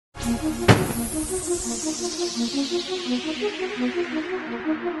Bueno,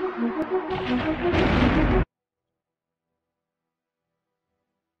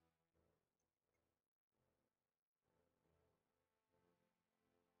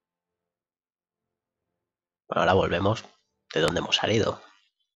 ahora volvemos de donde hemos salido,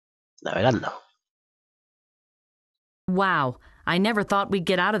 navegando. Wow, I never thought we'd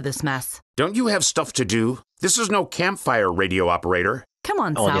get out of this mess. Don't you have stuff to do? This is no campfire, radio operator. Come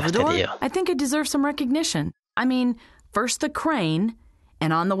on, Oh, Dios, Salvador. tío. I think I deserve some recognition. I mean, first the crane,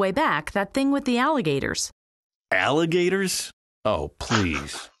 and on the way back, that thing with the alligators. Alligators? Oh,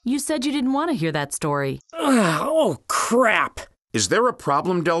 please. You said you didn't want to hear that story. Oh, crap! Is there a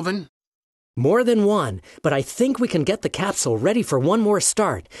problem, Delvin? More than one, but I think we can get the capsule ready for one more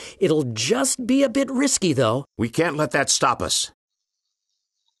start. It'll just be a bit risky, though. We can't let that stop us.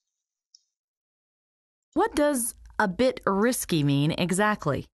 What does a bit risky mean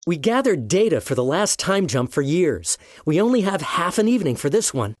exactly? We gathered data for the last time jump for years. We only have half an evening for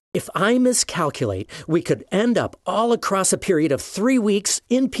this one. If I miscalculate, we could end up all across a period of 3 weeks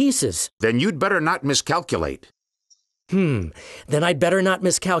in pieces. Then you'd better not miscalculate. Then I'd better not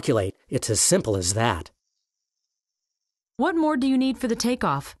miscalculate. It's as simple as that. What more do you need for the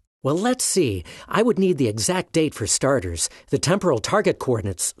takeoff? Well, let's see. I would need the exact date for starters, the temporal target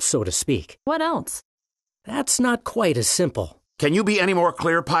coordinates, so to speak. What else? That's not quite as simple. Can you be any more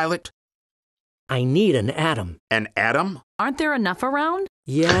clear, pilot? I need an atom. An atom? Aren't there enough around?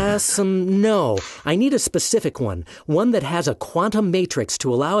 Yes, no. I need a specific one that has a quantum matrix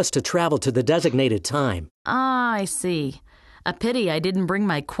to allow us to travel to the designated time. Ah, I see. A pity I didn't bring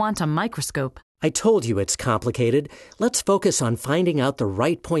my quantum microscope. I told you it's complicated. Let's focus on finding out the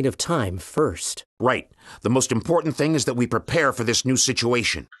right point of time first. Right. The most important thing is that we prepare for this new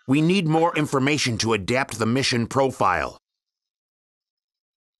situation. We need more information to adapt the mission profile.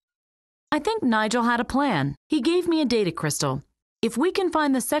 I think Nigel had a plan. He gave me a data crystal. If we can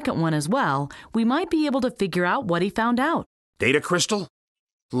find the second one as well, we might be able to figure out what he found out. Data crystal?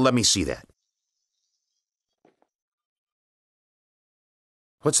 Let me see that.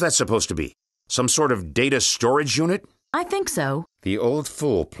 What's that supposed to be? Some sort of data storage unit? I think so. The old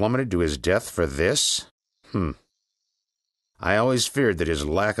fool plummeted to his death for this? I always feared that his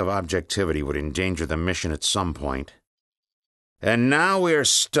lack of objectivity would endanger the mission at some point. And now we're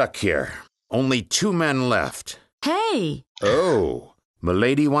stuck here. Only 2 men left. Hey! Oh,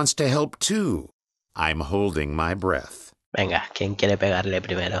 Milady wants to help too. I'm holding my breath. Venga, ¿quién quiere pegarle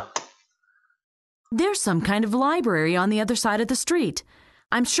primero? There's some kind of library on the other side of the street.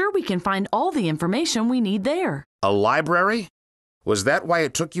 I'm sure we can find all the information we need there. A library? Was that why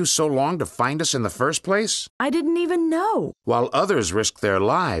it took you so long to find us in the first place? I didn't even know. While others risk their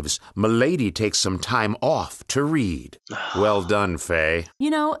lives, Milady takes some time off to read. Well done, Faye.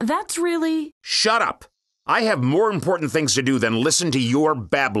 You know, that's really... Shut up! I have more important things to do than listen to your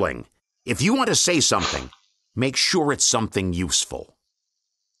babbling. If you want to say something, make sure it's something useful.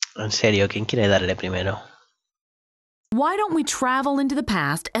 En serio, ¿quién quiere darle primero? Why don't we travel into the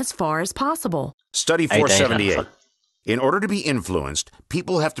past as far as possible? Study Ahí tenéis la 478. razón. In order to be influenced,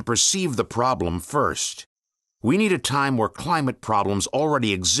 people have to perceive the problem first. We need a time where climate problems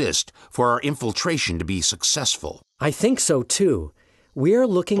already exist for our infiltration to be successful. I think so, too. We're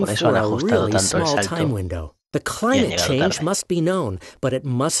looking Por eso for han a ajustado really tanto el small salto. time window. The Y han climate llegado change tarde. must be known, but it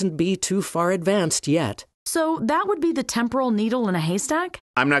mustn't be too far advanced yet. So that would be the temporal needle in a haystack?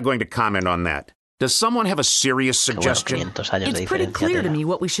 I'm not going to comment on that. Does someone have a serious Que bueno, suggestion? 500 años It's de pretty diferencia clear to tela. me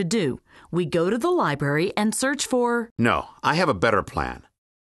what we should do. We go to the library and search for... No, I have a better plan.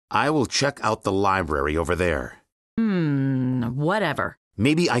 I will check out the library over there. Whatever.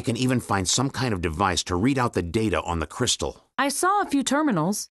 Maybe I can even find some kind of device to read out the data on the crystal. I saw a few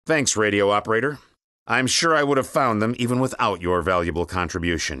terminals. Thanks, radio operator. I'm sure I would have found them even without your valuable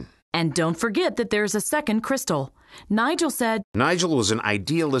contribution. And don't forget that there's a second crystal. Nigel said... Nigel was an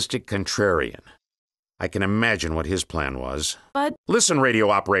idealistic contrarian. I can imagine what his plan was. But... Listen, radio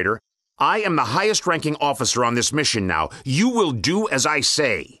operator. I am the highest-ranking officer on this mission now. You will do as I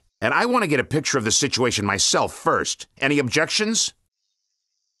say. And I want to get a picture of the situation myself first. Any objections?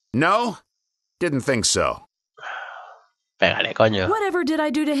 No? Didn't think so. Pégale, coño. Whatever did I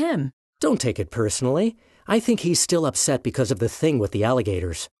do to him? Don't take it personally. I think he's still upset because of the thing with the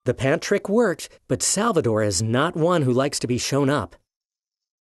alligators. The pant trick worked, but Salvador is not one who likes to be shown up.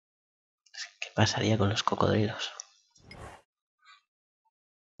 ¿Qué pasaría con los cocodrilos?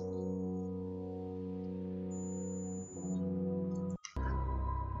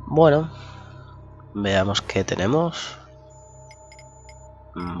 Bueno, veamos qué tenemos.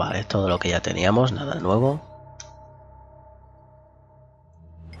 Vale, todo lo que ya teníamos, nada nuevo.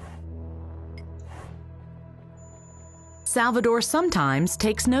 Salvador sometimes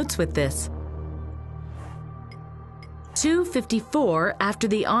takes notes with this. 2:54 after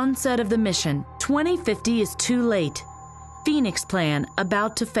the onset of the mission. 2050 is too late. Phoenix plan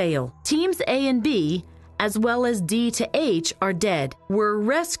about to fail. Teams A and B, as well as D to H, are dead. Were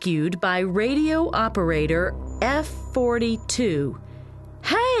rescued by radio operator F42.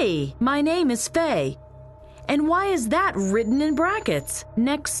 Hey, my name is Faye. And why is that written in brackets?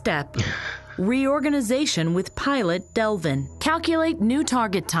 Next step. Reorganization with pilot Delvin. Calculate new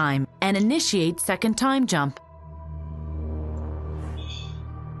target time and initiate second time jump.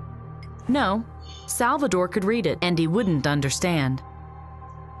 No, Salvador could read it, and he wouldn't understand.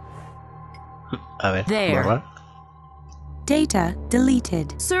 A ver, There. borrar. Data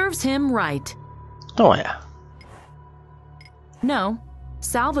deleted. Serves him right. Toma ya. No,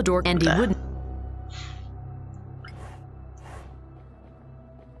 Salvador, and he Nah. wouldn't.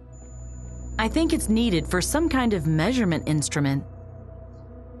 I think it's needed for some kind of measurement instrument.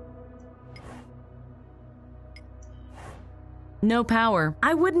 No power.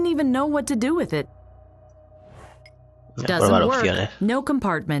 I wouldn't even know what to do with it. Voy a Doesn't probar work. opciones. No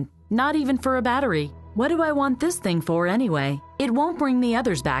compartment. Not even for a battery. What do I want this thing for anyway? It won't bring the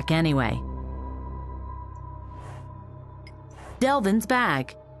others back anyway. Delvin's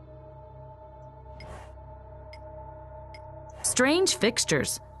bag. Strange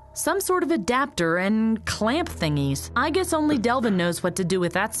fixtures. Some sort of adapter and clamp thingies. I guess only Delvin knows what to do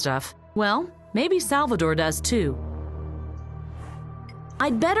with that stuff. Well, maybe Salvador does too.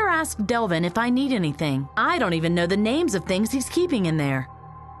 I'd better ask Delvin if I need anything. I don't even know the names of things he's keeping in there.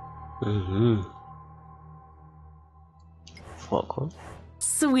 Foco.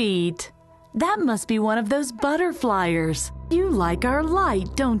 Sweet. That must be one of those butterflyers. You like our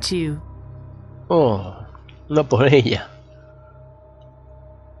light, don't you? Oh, no por ella.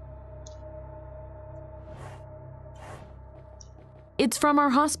 It's from our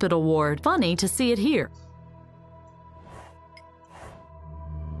hospital ward. Funny to see it here.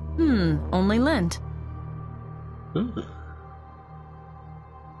 Only lint.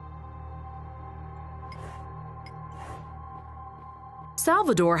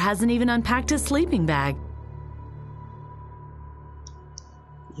 Salvador hasn't even unpacked his sleeping bag.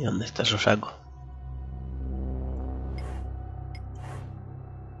 ¿Y dónde está su saco?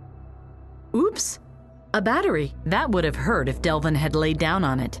 Oops. A battery. That would have hurt if Delvin had laid down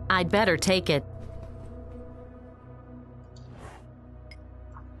on it. I'd better take it.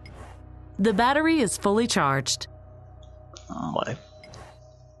 The battery is fully charged. Vale.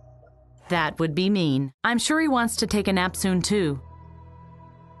 That would be mean. I'm sure he wants to take a nap soon too.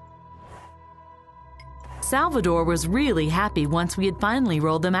 Salvador was really happy once we had finally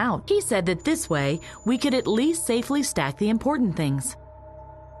rolled them out. He said that this way we could at least safely stack the important things.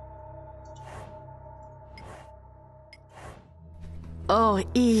 Oh,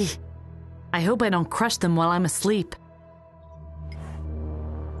 I hope I don't crush them while I'm asleep.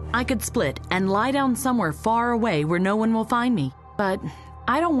 I could split and lie down somewhere far away where no one will find me, but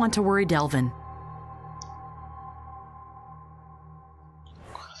I don't want to worry Delvin.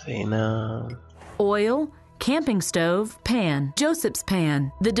 Cocina. Oil, camping stove, pan, Joseph's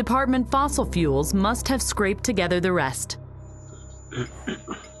pan. The department fossil fuels must have scraped together the rest.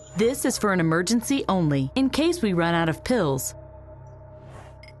 This is for an emergency only, in case we run out of pills.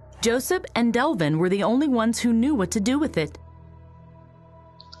 Joseph and Delvin were the only ones who knew what to do with it.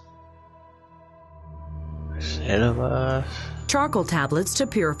 Reservas. Charcoal tablets to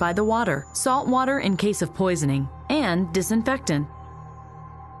purify the water, salt water in case of poisoning, and disinfectant.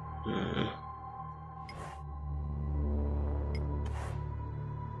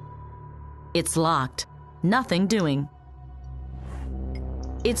 It's locked. Nothing doing.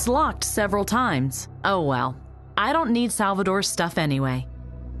 It's locked several times. Oh well. I don't need Salvador's stuff anyway.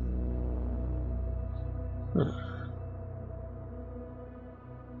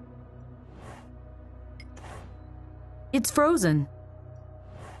 It's frozen.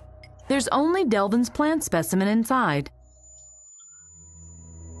 There's only Delvin's plant specimen inside.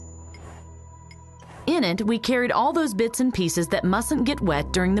 In it, we carried all those bits and pieces that mustn't get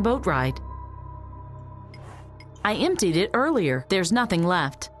wet during the boat ride. I emptied it earlier. There's nothing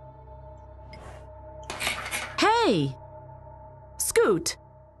left. Hey! Scoot!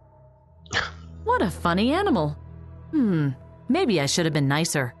 What a funny animal. Maybe I should have been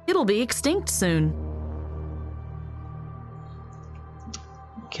nicer. It'll be extinct soon.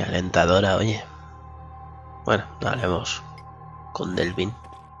 Qué alentadora, oye. Bueno, haremos con Delvin.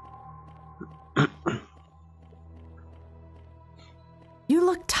 You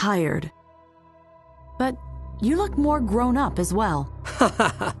look tired. But you look more grown up as well.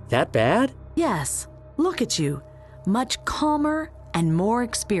 That bad? Yes, look at you. much calmer and more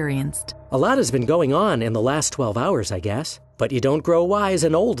experienced. A lot has been going on in the last 12 hours, I guess. But you don't grow wise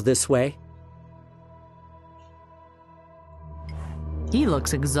and old this way. He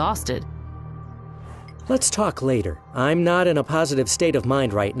looks exhausted. Let's talk later. I'm not in a positive state of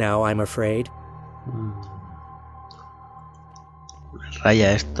mind right now, I'm afraid.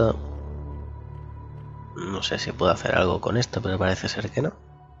 Raya esto. No sé si puedo hacer algo con esto, pero parece ser que no.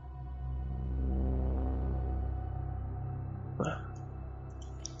 Bueno.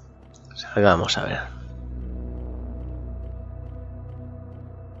 Salgamos a ver.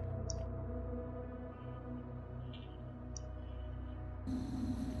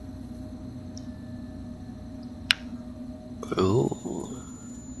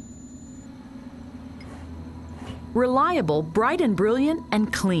 Reliable, bright and brilliant,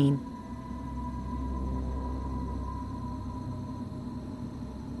 and clean.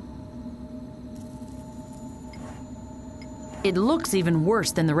 It looks even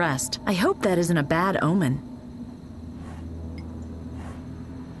worse than the rest. I hope that isn't a bad omen.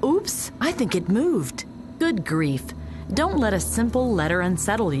 Oops, I think it moved. Good grief. Don't let a simple letter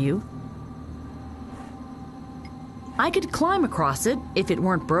unsettle you. I could climb across it if it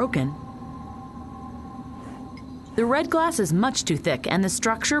weren't broken. The red glass is much too thick and the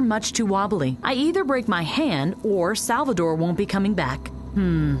structure much too wobbly. I either break my hand or Salvador won't be coming back.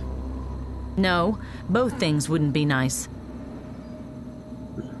 No, both things wouldn't be nice.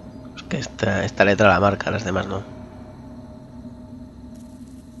 Es que esta letra la marca, las demás no.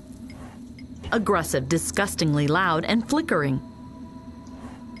 Aggressive, disgustingly loud, and flickering.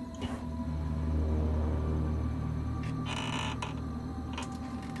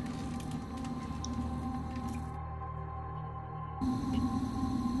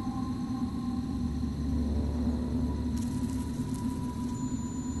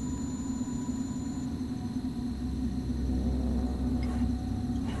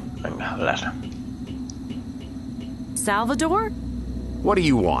 Venga, a hablar. Salvador? What do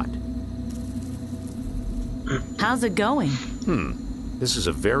you want? How's it going? This is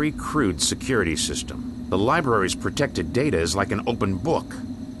a very crude security system. The library's protected data is like an open book.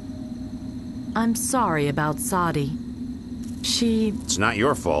 I'm sorry about Sadi. It's not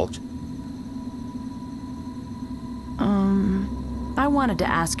your fault. I wanted to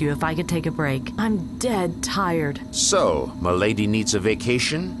ask you if I could take a break. I'm dead tired. So, Milady needs a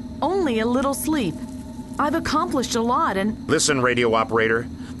vacation? Only a little sleep. I've accomplished a lot and... Listen, radio operator.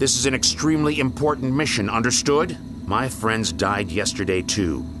 This is an extremely important mission, understood? My friends died yesterday,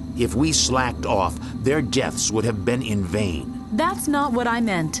 too. If we slacked off, their deaths would have been in vain. That's not what I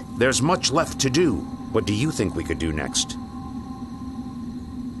meant. There's much left to do. What do you think we could do next?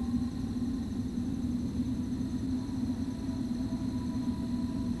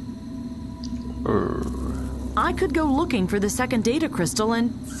 I could go looking for the second data crystal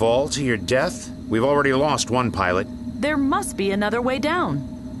and... Fall to your death? We've already lost one pilot. There must be another way down.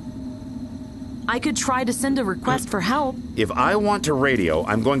 I could try to send a request for help. If I want to radio,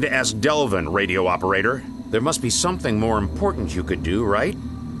 I'm going to ask Delvin, radio operator. There must be something more important you could do, right?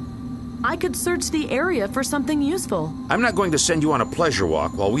 I could search the area for something useful. I'm not going to send you on a pleasure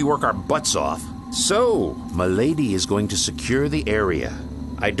walk while we work our butts off. So, Milady is going to secure the area.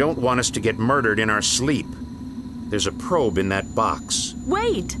 I don't want us to get murdered in our sleep. There's a probe in that box.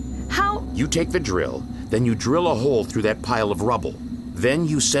 Wait! How... You take the drill, then you drill a hole through that pile of rubble. Then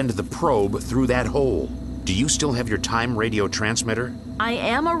you send the probe through that hole. Do you still have your time radio transmitter? I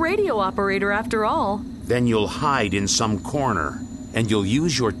am a radio operator after all. Then you'll hide in some corner, and you'll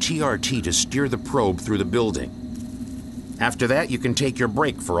use your TRT to steer the probe through the building. After that, you can take your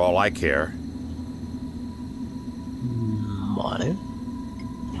break for all I care. Vale.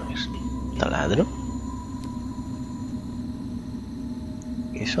 Pues, taladro.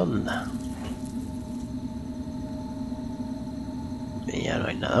 ¿Qué sonda? Y ya no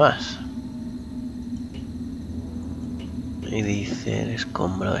hay nada más. Y dice el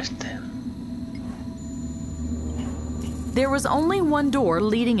escombro este. There was only one door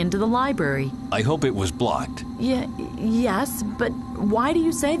leading into the library. I hope it was blocked. Yes, but why do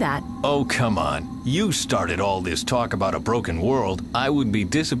you say that? Oh, come on. You started all this talk about a broken world. I would be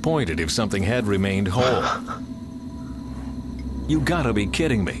disappointed if something had remained whole. You gotta be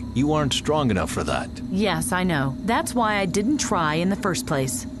kidding me. You aren't strong enough for that. Yes, I know. That's why I didn't try in the first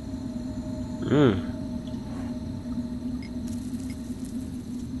place.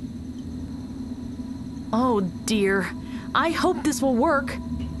 Oh, dear. I hope this will work.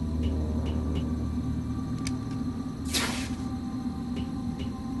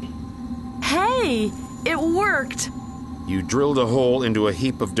 Hey! It worked! You drilled a hole into a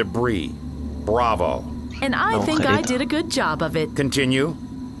heap of debris. Bravo. And I Un think I agujerito. did a good job of it. Continue.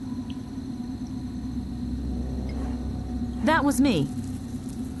 That was me.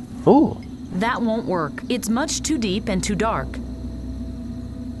 That won't work. It's much too deep and too dark.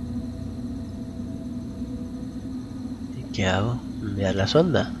 ¿Y qué hago? Enviar la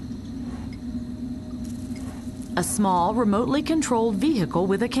sonda. A small, remotely controlled vehicle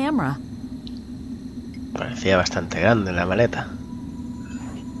with a camera. Parecía bastante grande la maleta.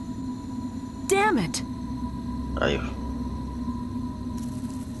 Damn it! Adiós.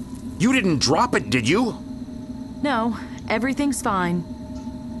 You didn't drop it, did you? No, everything's fine.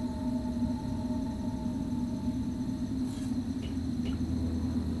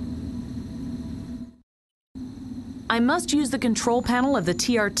 I must use the control panel of the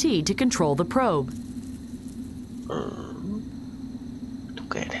TRT to control the probe. ¿Tú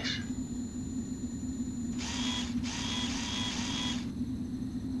qué eres?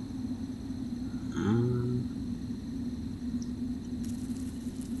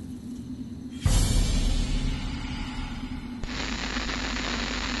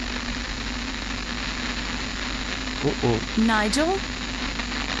 Nigel?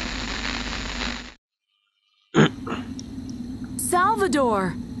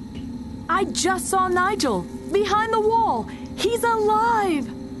 Salvador! I just saw Nigel! Behind the wall! He's alive!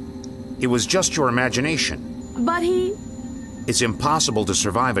 It was just your imagination. But It's impossible to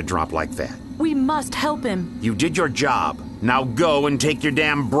survive a drop like that. we must help him. You did your job. Now go and take your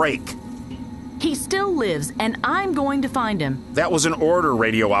damn break. He still lives, and I'm going to find him. That was an order,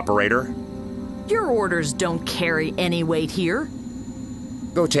 radio operator. Your orders don't carry any weight here.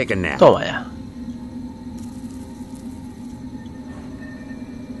 Go take a nap. Toma ya.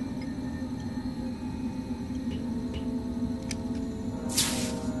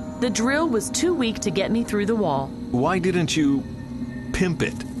 The drill was too weak to get me through the wall. Why didn't you pimp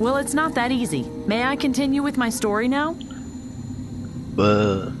it? Well, it's not that easy. May I continue with my story now?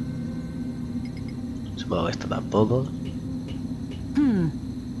 Supongo que esto tampoco.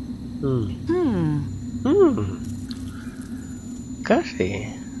 Casi.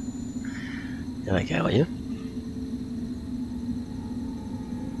 ¿Y ahora qué hago yo?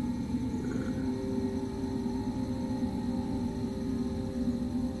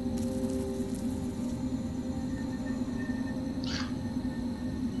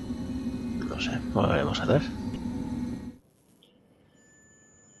 No sé, volveremos a hacer.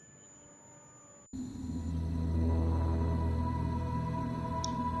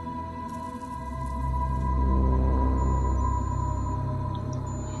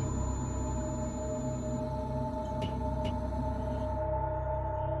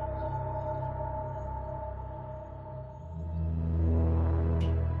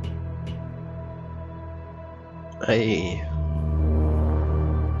 Ahí.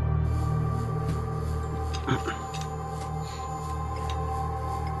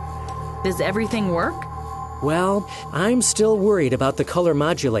 Does everything work? Well, I'm still worried about the color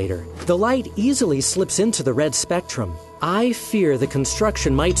modulator. The light easily slips into the red spectrum. I fear the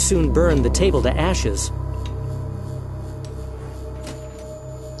construction might soon burn the table to ashes.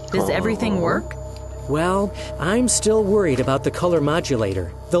 Does everything work? Well, I'm still worried about the color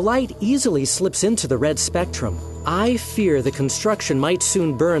modulator. The light easily slips into the red spectrum. I fear the construction might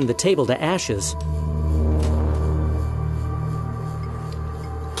soon burn the table to ashes.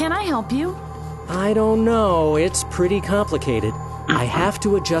 Can I help you? I don't know. It's pretty complicated. I have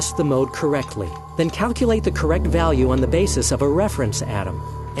to adjust the mode correctly, then calculate the correct value on the basis of a reference atom.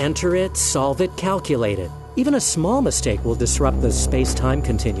 Enter it, solve it, calculate it. Even a small mistake will disrupt the space-time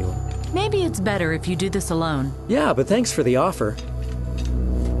continuum. Maybe it's better if you do this alone. Yeah, but thanks for the offer.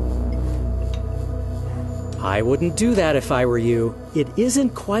 I wouldn't do that if I were you. It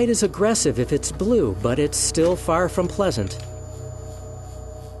isn't quite as aggressive if it's blue, but it's still far from pleasant.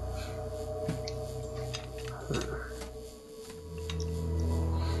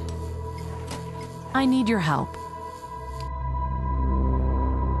 I need your help.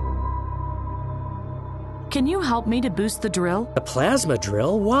 Can you help me to boost the drill? A plasma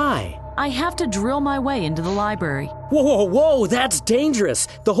drill? Why? I have to drill my way into the library. Whoa, whoa, whoa, that's dangerous.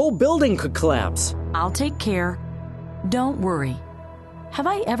 The whole building could collapse. I'll take care. Don't worry. Have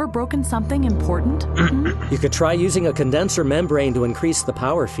I ever broken something important? You could try using a condenser membrane to increase the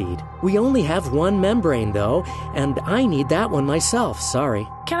power feed. We only have one membrane, though, and I need that one myself, sorry.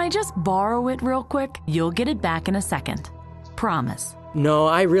 Can I just borrow it real quick? You'll get it back in a second. Promise. No,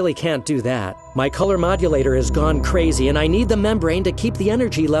 I really can't do that. My color modulator has gone crazy, and I need the membrane to keep the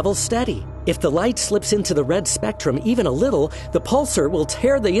energy level steady. If the light slips into the red spectrum even a little, the pulsar will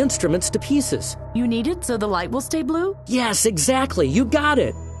tear the instruments to pieces. You need it so the light will stay blue? Yes, exactly. You got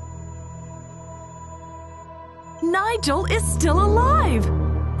it. Nigel is still alive!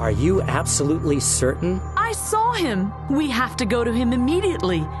 Are you absolutely certain? I saw him! We have to go to him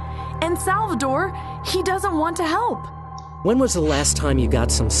immediately. And Salvador, he doesn't want to help. When was the last time you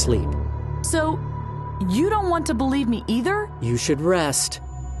got some sleep? So, you don't want to believe me either? You should rest.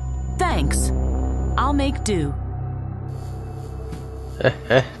 Thanks. I'll make do.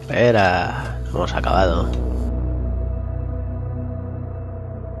 Espera, no hemos acabado.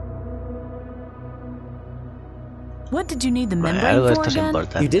 What did you need the Vale, membrane algo de for esto es again?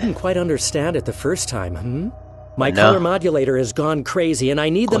 importante. You didn't quite understand it the first time, My No. color modulator has gone crazy, and I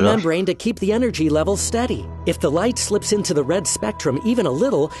need the Color. membrane to keep the energy level steady. If the light slips into the red spectrum even a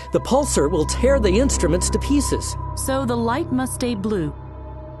little, the pulsar will tear the instruments to pieces. So the light must stay blue.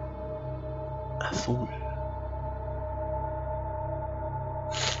 Azul.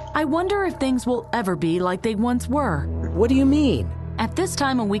 I wonder if things will ever be like they once were. What do you mean? At this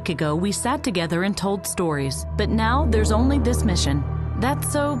time a week ago, we sat together and told stories. But now there's only this mission.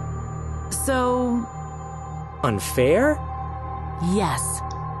 That's so... Unfair? Yes.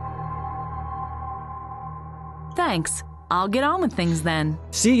 Thanks. I'll get on with things then.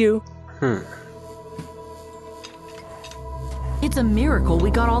 See you. It's a miracle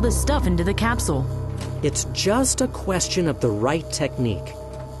we got all this stuff into the capsule. It's just a question of the right technique.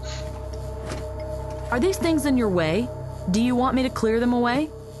 Are these things in your way? Do you want me to clear them away?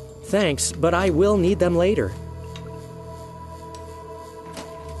 Thanks, but I will need them later.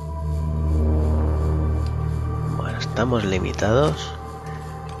 Bueno, estamos limitados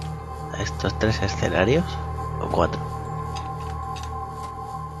a estos 3 escenarios o 4.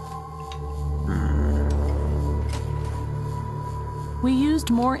 We used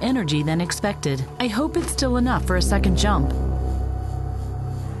more energy than expected. I hope it's still enough for a second jump.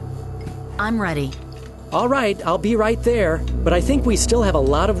 I'm ready. All right, I'll be right there. But I think we still have a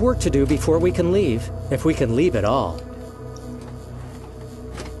lot of work to do before we can leave. If we can leave at all.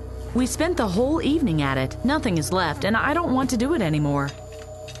 We spent the whole evening at it. Nothing is left, and I don't want to do it anymore.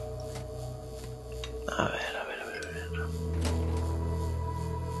 A ver.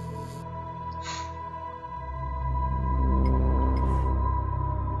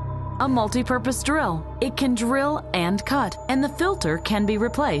 A multi-purpose drill. It can drill and cut, and the filter can be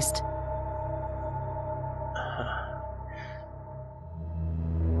replaced.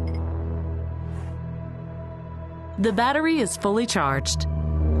 The battery is fully charged.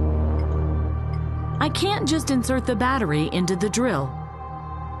 I can't just insert the battery into the drill.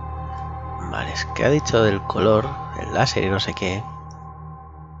 Vale, es que ha dicho del color, el láser y no sé qué.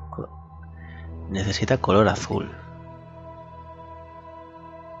 Necesita color azul.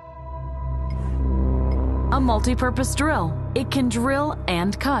 A multi-purpose drill. It can drill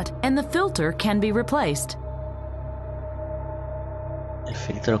and cut, and the filter can be replaced. El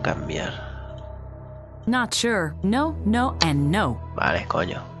filtro cambiar. Not sure. No, no, and no. Vale,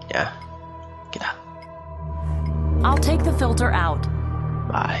 coño, ya. Quita. I'll take the filter out.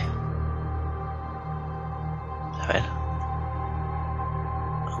 Vale. A ver.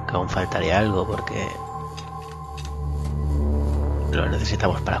 Aunque aún faltaría algo porque lo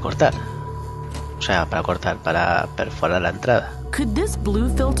necesitamos para cortar. O sea, para perforar la entrada. Could this blue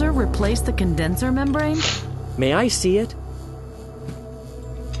filter replace the condenser membrane? May I see it?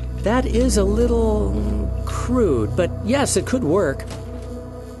 That is a little crude, but yes, it could work.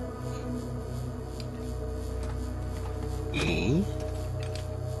 Y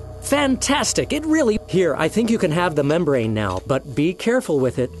Fantastic! It really... Here, I think you can have the membrane now, but be careful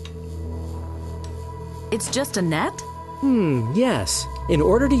with it. It's just a net? Yes. In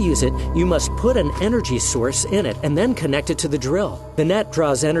order to use it, you must put an energy source in it and then connect it to the drill. The net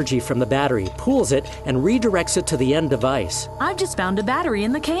draws energy from the battery, pools it, and redirects it to the end device. I've just found a battery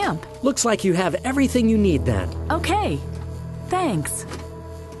in the camp. Looks like you have everything you need then. Okay. Thanks.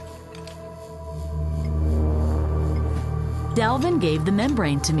 Delvin gave the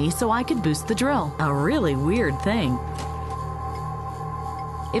membrane to me so I could boost the drill. A really weird thing.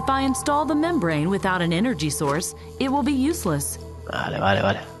 If I install the membrane without an energy source, it will be useless. vale.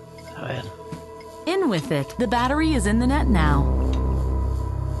 A ver. In with it. The battery is in the net now.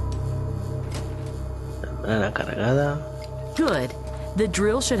 Membrana cargada. Good. The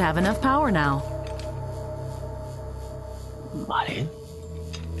drill should have enough power now. Vale.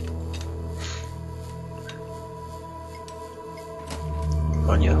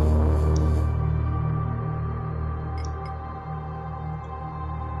 Coño.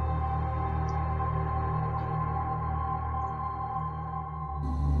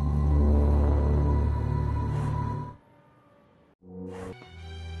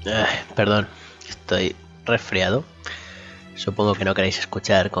 Perdón, estoy resfriado. Supongo que no queréis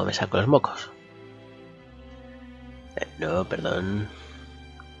escuchar cómo me saco los mocos. No, perdón.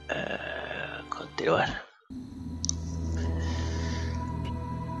 Continuar.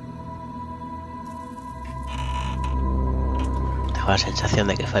 Tengo la sensación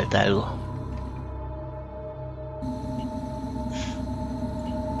de que falta algo.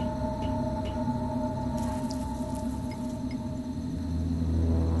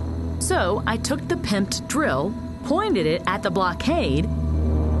 So I took the pimped drill, pointed it at the blockade,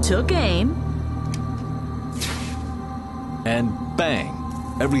 took aim, And bang!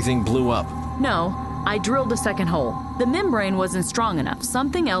 Everything blew up. No, I drilled a second hole. The membrane wasn't strong enough.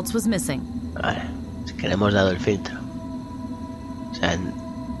 Something else was missing. Vale, es que le hemos dado el filtro. O sea,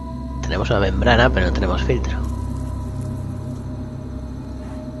 tenemos una membrana, pero no tenemos filtro.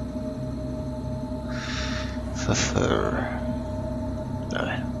 A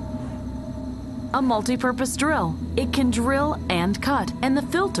ver. A multi-purpose drill. It can drill and cut, and the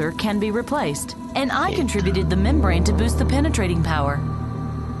filter can be replaced. And I contributed the membrane to boost the penetrating power.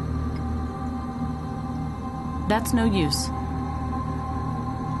 That's no use.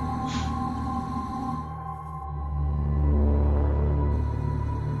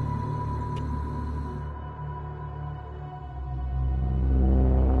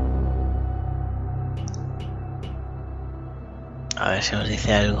 A ver si nos dice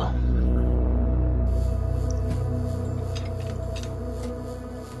algo.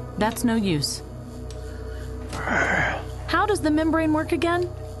 That's no use. How does the membrane work again?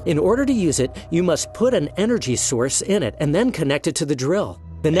 In order to use it, you must put an energy source in it and then connect it to the drill.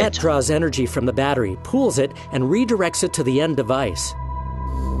 The net draws energy from the battery, pulls it, and redirects it to the end device.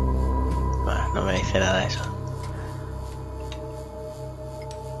 Bueno, no me dice nada eso.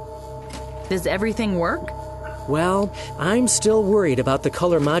 Does everything work? Well, I'm still worried about the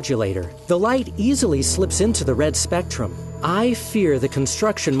color modulator. The light easily slips into the red spectrum. I fear the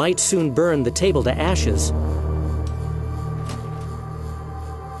construction might soon burn the table to ashes.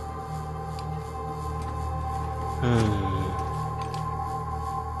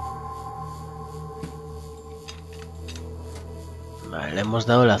 Vale, le hemos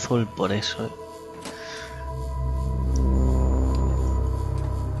dado el azul por eso.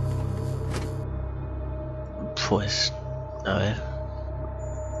 Pues, a ver.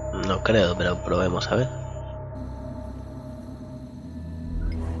 No creo, pero probemos a ver.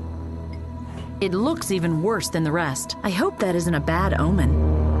 It looks even worse than the rest. I hope that isn't a bad omen.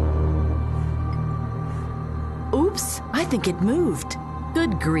 Oops, I think it moved.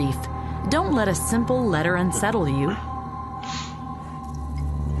 Good grief. Don't let a simple letter unsettle you.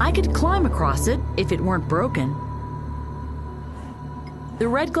 I could climb across it if it weren't broken. The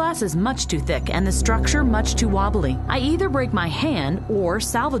red glass is much too thick and the structure much too wobbly. I either break my hand or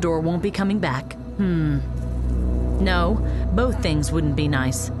Salvador won't be coming back. No, both things wouldn't be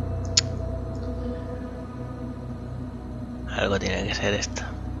nice. Algo tiene que ser esto.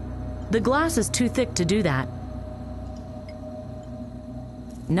 The glass is too thick to do that.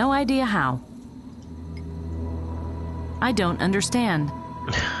 No idea how. I don't understand.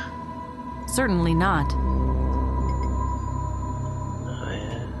 Certainly not.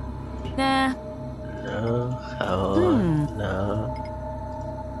 Nah. No, jabón, no.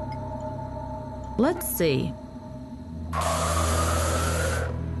 Let's see.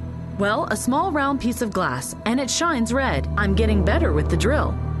 Well, a small round piece of glass, and it shines red. I'm getting better with the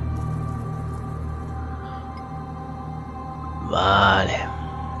drill. Vale.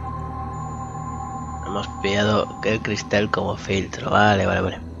 Hemos pillado el cristal como filtro.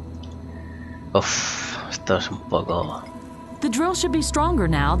 Vale. Uf, esto es un poco... The drill should be stronger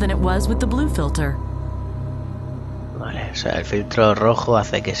now than it was with the blue filter. Vale, o sea, el filtro rojo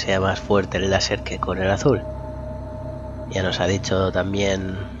hace que sea más fuerte el láser que con el azul. Ya nos ha dicho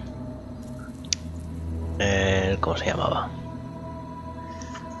también... ¿cómo se llamaba?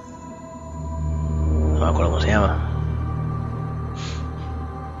 No me acuerdo cómo se llama.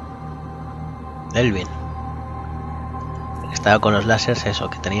 Delvin. Estaba con los láseres, eso,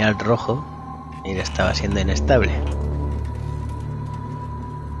 que tenía el rojo y le estaba siendo inestable.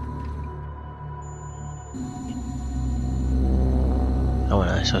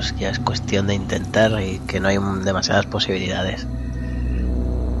 Bueno, eso es ya es cuestión de intentar y que no hay demasiadas posibilidades.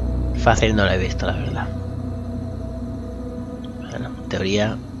 Fácil no lo he visto, la verdad. Bueno, en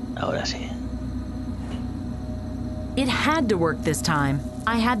teoría, ahora sí. It had to work this time.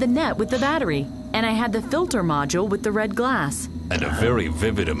 I had the net with the battery, and I had the filter module with the red glass. And a very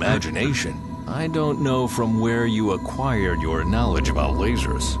vivid imagination. I don't know from where you acquired your knowledge about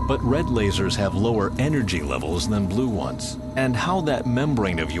lasers, but red lasers have lower energy levels than blue ones. And how that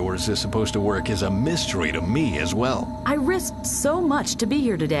membrane of yours is supposed to work is a mystery to me as well. I risked so much to be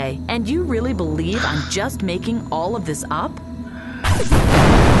here today, and you really believe I'm just making all of this up?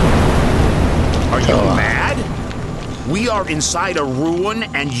 Are you mad? We are inside a ruin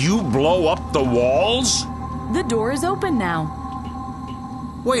and you blow up the walls? The door is open now.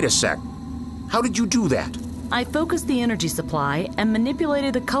 Wait a sec. How did you do that? I focused the energy supply and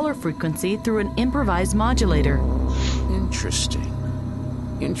manipulated the color frequency through an improvised modulator. Interesting.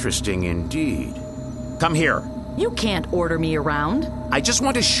 Interesting indeed. Come here. You can't order me around. I just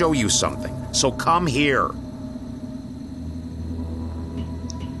want to show you something, so come here.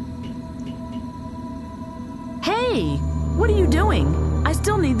 Hey, what are you doing? I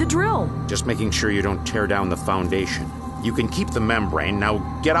still need the drill. Just making sure you don't tear down the foundation. You can keep the membrane. Now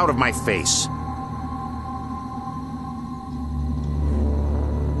get out of my face.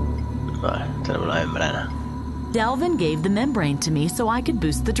 Vale, tenemos la membrana. Delvin gave the membrane to me so I could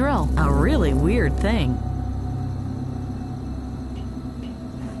boost the drill. A really weird thing.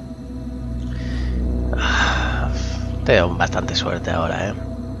 Tengo bastante suerte ahora, ¿eh?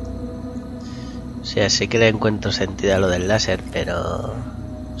 Sí, así que le encuentro sentido a lo del láser, pero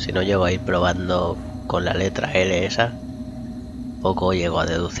si no llego a ir probando con la letra L esa, poco llego a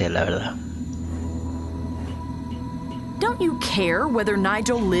deducir, la verdad. Don't you care whether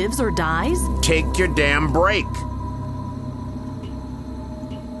Nigel lives or dies? Take your damn break.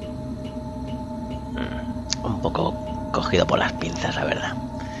 Un poco cogido por las pinzas, la verdad.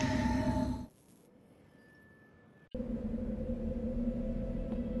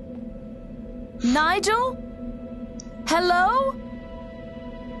 Nigel? Hello?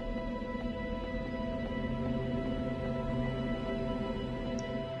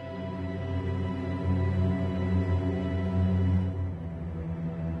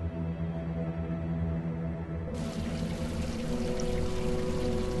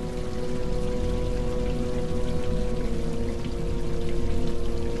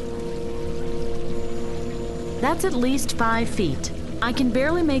 That's at least 5 feet. I can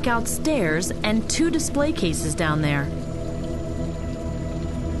barely make out stairs and 2 display cases down there.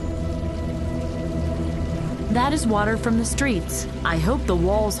 That is water from the streets. I hope the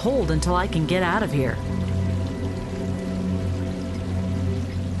walls hold until I can get out of here.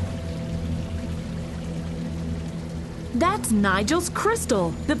 That's Nigel's crystal.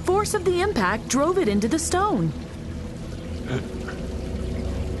 The force of the impact drove it into the stone.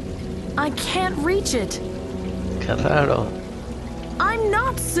 I can't reach it. Qué raro. I'm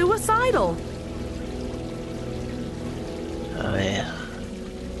not suicidal. A ver.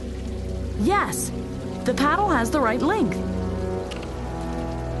 Yes, the paddle has the right length.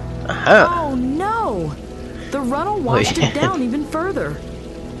 Ajá. Oh no! The runnel washed it down even further.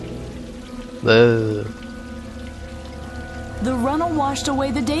 Boo. The runnel washed away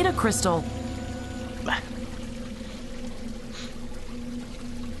the data crystal. Bah.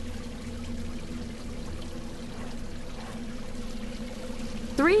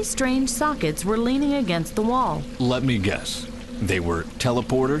 Three strange sockets were leaning against the wall. Let me guess. They were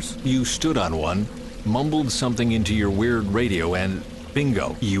teleporters? You stood on one, mumbled something into your weird radio, and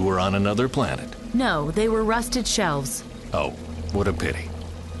bingo, you were on another planet. No, they were rusted shelves. Oh, what a pity.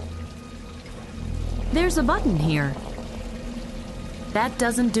 There's a button here. That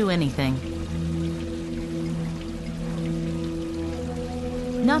doesn't do anything.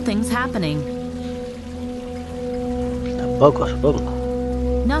 Nothing's happening. Tampoco, supongo.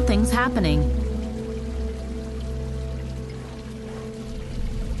 Nothing's happening.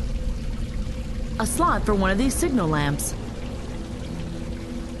 A slot for one of these signal lamps.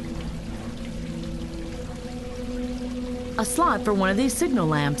 A slot for one of these signal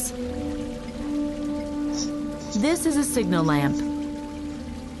lamps. This is a signal lamp.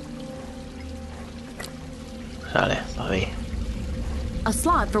 Sale, pa' mí. A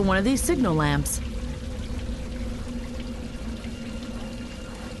slot for one of these signal lamps.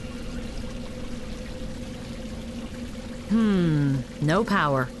 No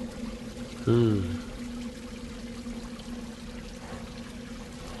power.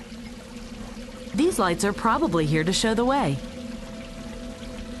 These lights are probably here to show the way.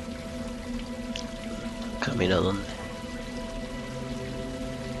 ¿Camino dónde?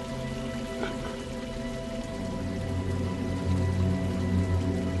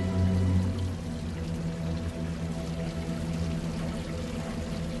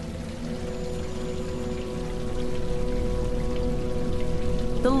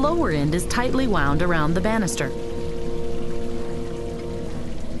 The lower end is tightly wound around the banister.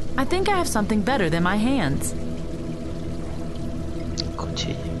 I think I have something better than my hands.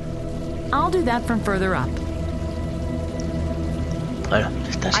 Cuchillo. I'll do that from further up. Bueno,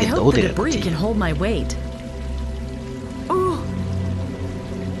 está I siendo hope the útil el debris can cuchillo. hold my weight. Oh.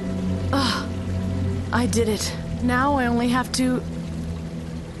 I did it. Now I only have to...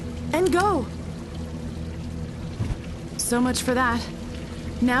 and go. So much for that.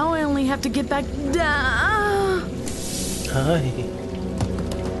 Now I only have to get back down. Ay.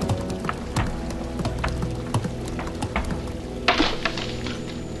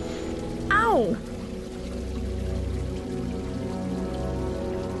 Ow!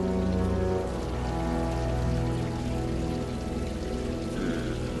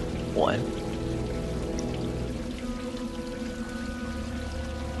 Bueno.